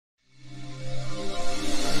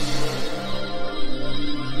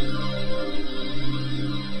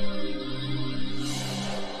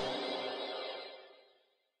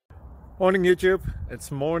Morning YouTube,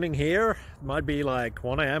 it's morning here. It might be like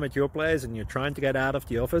 1 a.m. at your place and you're trying to get out of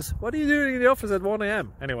the office. What are you doing in the office at 1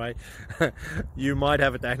 a.m? Anyway, you might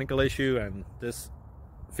have a technical issue and this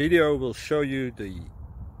video will show you the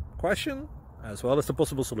question as well as the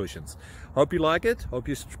possible solutions. Hope you like it, hope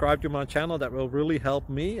you subscribe to my channel. That will really help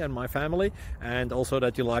me and my family, and also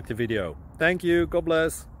that you like the video. Thank you, God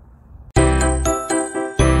bless.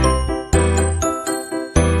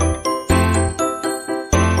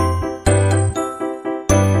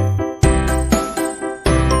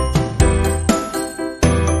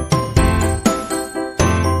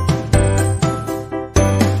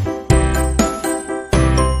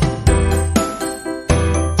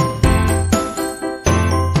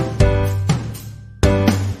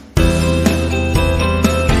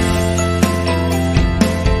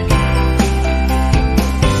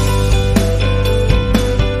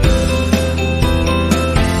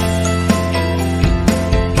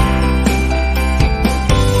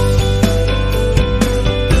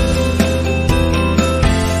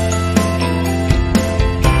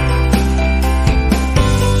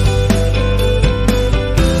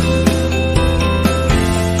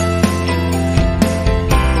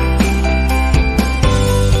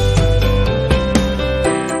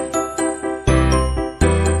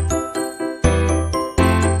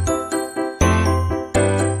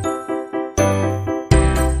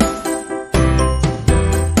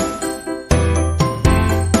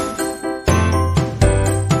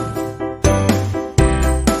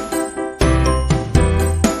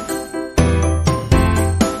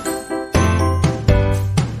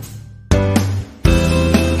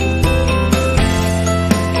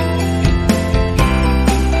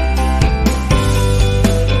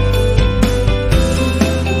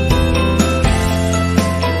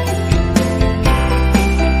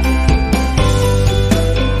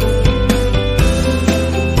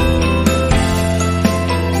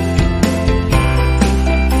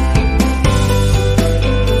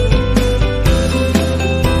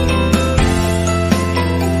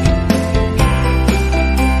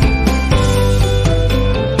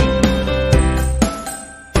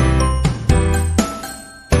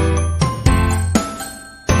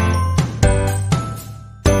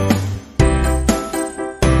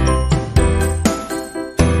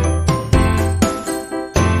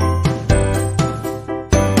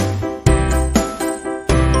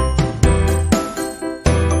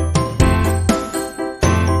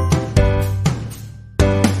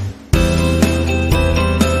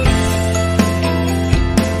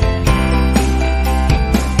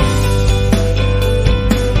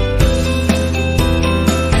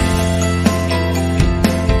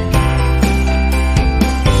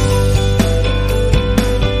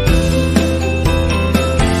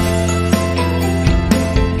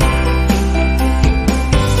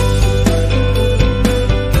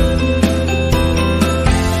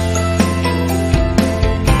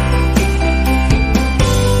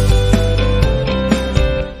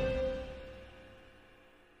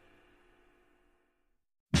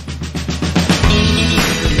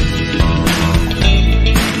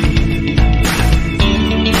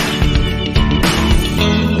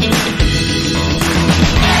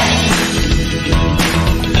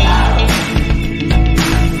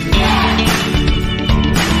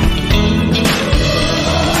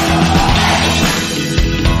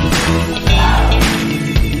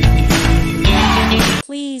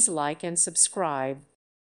 Please like and subscribe.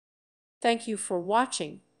 Thank you for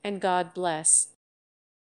watching, and God bless.